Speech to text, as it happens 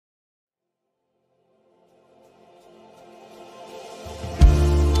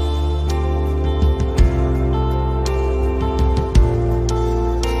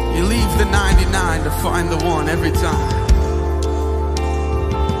find the one every time.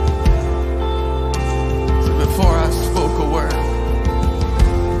 So before I spoke a word,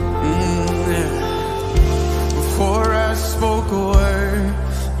 yeah. Before I spoke a word,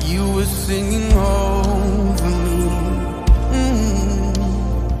 you were singing over me.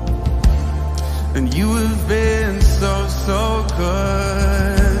 And you have been so, so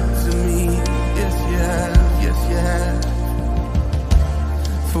good to me. Yes, you have, yes, you have.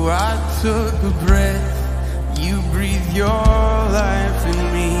 For I took a breath, you breathed your life in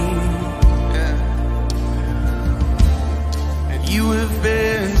me. Yeah. And you have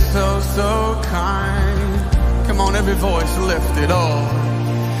been so, so kind. Come on, every voice lift it all.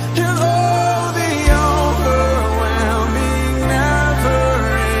 And all the overwhelming,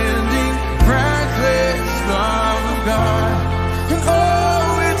 never-ending, reckless love of God. And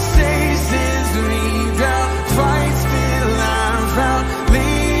all it chases me down, fights till I'm found,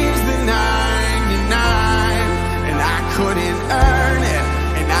 leaves the 99. And I couldn't earn it,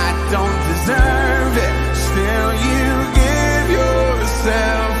 and I don't deserve it. Still you give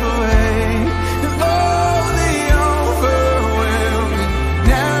yourself away. And all the overwhelming,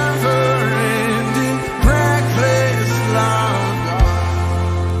 never-ending, reckless love of God.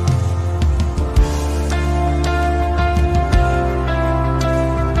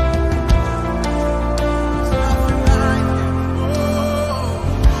 There's nothing like it. Oh.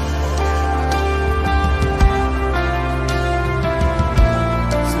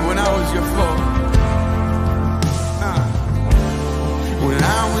 So when I was your foe, when I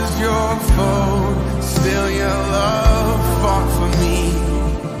was your foe, still your love fought for me.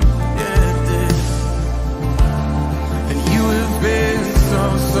 Yeah, it did. And you have been so,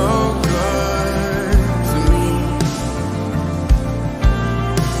 so good to me.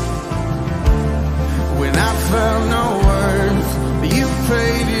 When I felt no worth, you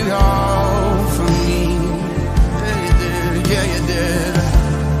paid it all for me. Yeah, you did. Yeah, you did.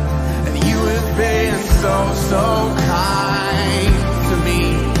 And you have been so, so kind to me.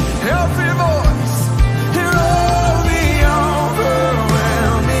 Every voice, hear all the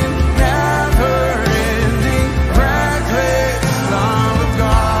overwhelming, never-ending, reckless love of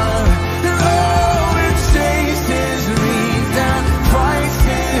God. And all it chases me down, fights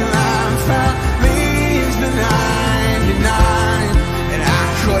till I'm found, leaves the 99. And I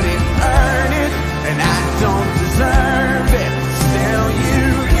couldn't earn it, and I don't deserve it. Still you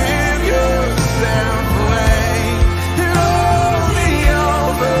give yourself away. And all the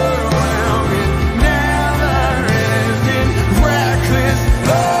overwhelming, never-ending, reckless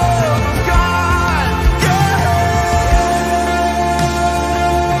love of God.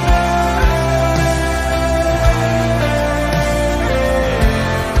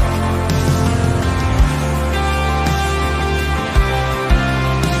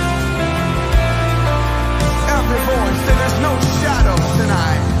 Every voice, say there's no shadow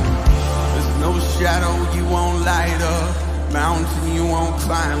tonight. There's no shadow you won't light up, mountain you won't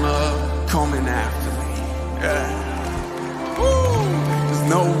climb up, coming after me. Yeah. Woo. There's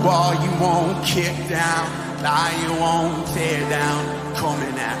no wall you won't kick down, lie you won't tear down,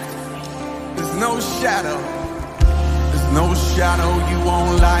 coming after me. There's no shadow. There's no shadow you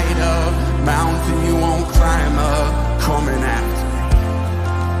won't light up, mountain you won't climb up, coming after me.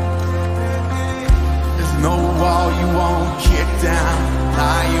 There's no wall you won't kick down,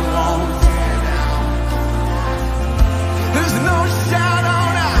 lie you won't tear down. There's no shadow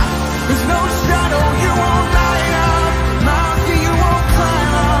now. There's no shadow you won't light up, mountain you won't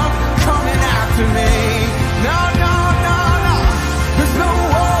climb up, coming after me. No, no, no, no. There's no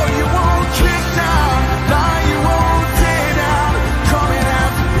wall you won't kick down, lie you won't tear down, coming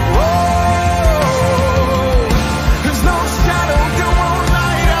after me. Whoa. There's no shadow you won't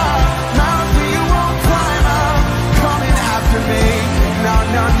light up, mountain you won't climb up, coming after me. No,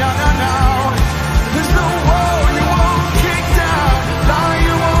 no, no, no, no. There's no wall you won't kick down, lie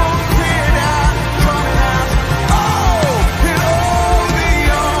you won't tear down, coming after me. Oh, and all the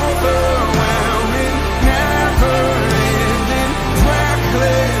overwhelming, never-ending,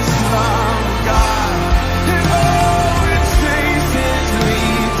 reckless love of God. And all it chases me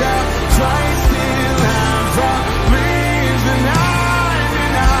down, tries till I'm found, leaves the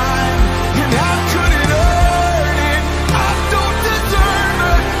 99. And I couldn't earn it, I don't deserve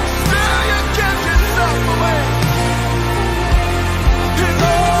it. Still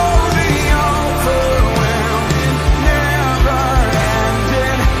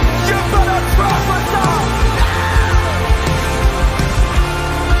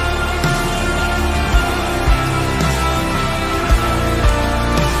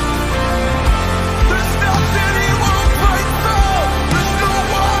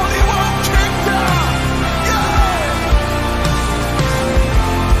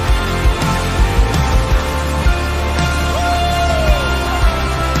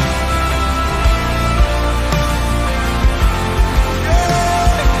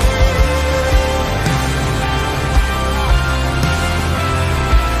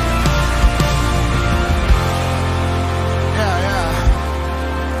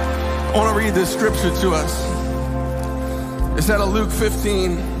read this scripture to us. It's out of Luke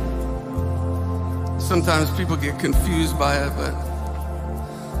 15. Sometimes people get confused by it, but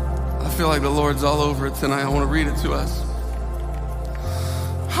I feel like the Lord's all over it tonight. I want to read it to us.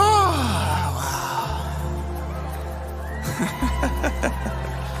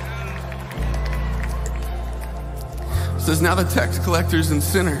 It says, now the tax collectors and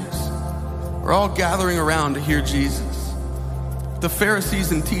sinners are all gathering around to hear Jesus. The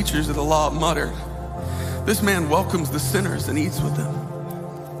Pharisees and teachers of the law muttered, this man welcomes the sinners and eats with them.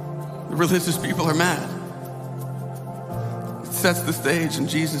 The religious people are mad. It sets the stage and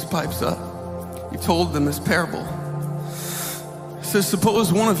Jesus pipes up. He told them this parable. He says,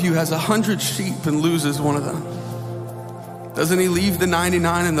 suppose one of you has 100 sheep and loses one of them. Doesn't he leave the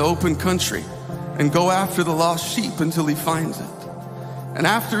 99 in the open country and go after the lost sheep until he finds it? And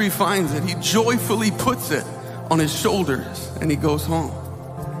after he finds it, he joyfully puts it on his shoulders and he goes home.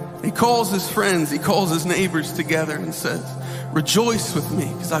 He calls his friends, he calls his neighbors together and says, rejoice with me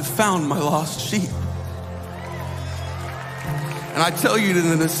because I've found my lost sheep. And I tell you that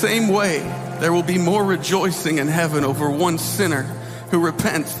in the same way, there will be more rejoicing in heaven over one sinner who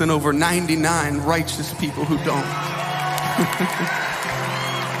repents than over 99 righteous people who don't.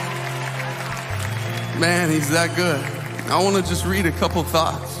 Man, he's that good. I want to just read a couple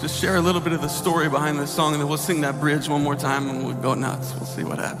thoughts, just share a little bit of the story behind this song, and then we'll sing that bridge one more time and we'll go nuts. We'll see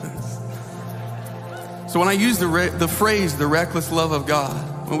what happens. So when I use the phrase, the reckless love of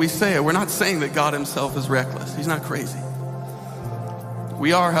God, when we say it, we're not saying that God himself is reckless. He's not crazy.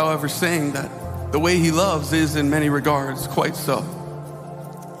 We are, however, saying that the way he loves is in many regards quite so.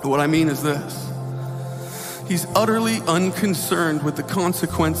 But what I mean is this. He's utterly unconcerned with the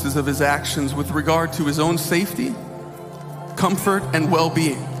consequences of his actions with regard to his own safety, comfort, and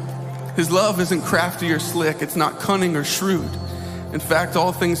well-being. His love isn't crafty or slick. It's not cunning or shrewd. In fact,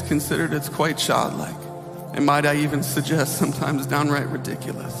 all things considered, it's quite childlike. And might I even suggest sometimes downright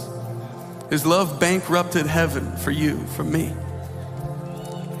ridiculous. His love bankrupted heaven for you, for me.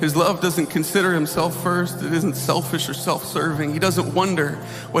 His love doesn't consider himself first. It isn't selfish or self-serving. He doesn't wonder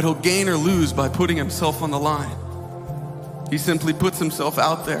what he'll gain or lose by putting himself on the line. He simply puts himself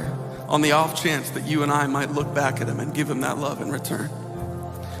out there on the off chance that you and I might look back at him and give him that love in return.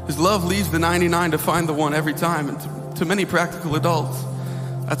 His love leaves the 99 to find the one every time. And to many practical adults,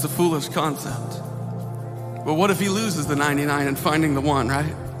 that's a foolish concept. But what if he loses the 99 and finding the one,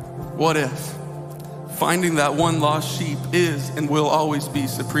 right? What if? Finding that one lost sheep is and will always be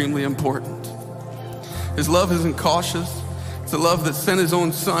supremely important. His love isn't cautious. It's a love that sent his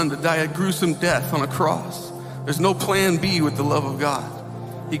own son to die a gruesome death on a cross. There's no plan B with the love of God.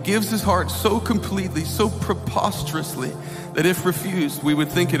 He gives his heart so completely, so preposterously, that if refused, we would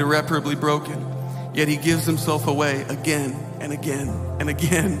think it irreparably broken. Yet he gives himself away again and again and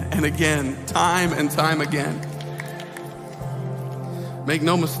again and again, time and time again. Make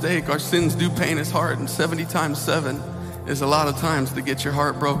no mistake, our sins do pain his heart, and 70 times 7 is a lot of times to get your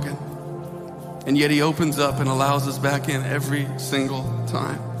heart broken. And yet he opens up and allows us back in every single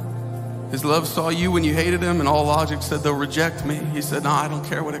time. His love saw you when you hated him, and all logic said they'll reject me. He said, no, I don't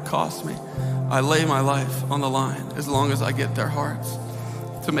care what it costs me. I lay my life on the line as long as I get their hearts.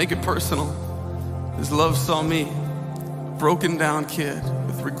 To make it personal, his love saw me, a broken down kid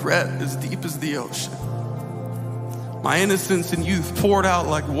with regret as deep as the ocean. My innocence and youth poured out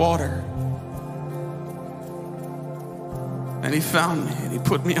like water. And he found me and he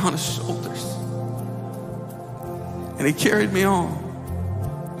put me on his shoulders. And he carried me on.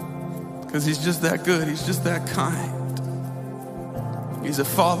 Because he's just that good. He's just that kind. He's a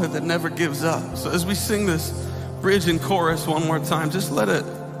father that never gives up. So as we sing this bridge and chorus one more time, just let it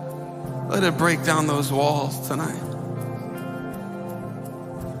break down those walls tonight.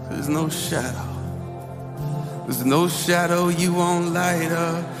 There's no shadow. There's no shadow you won't light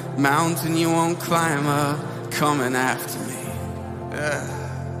up, mountain you won't climb up, coming after me. Yeah.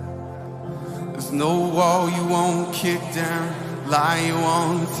 There's no wall you won't kick down, lie you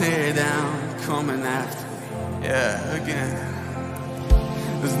won't tear down, coming after me. Yeah, again.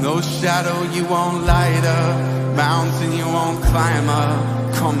 There's no shadow you won't light up, mountain you won't climb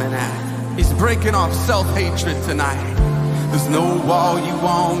up, coming after me. He's breaking off self-hatred tonight. There's no wall you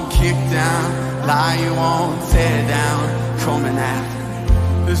won't kick down, lie you won't tear down, coming after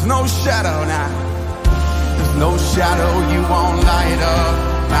me. There's no shadow now. There's no shadow you won't light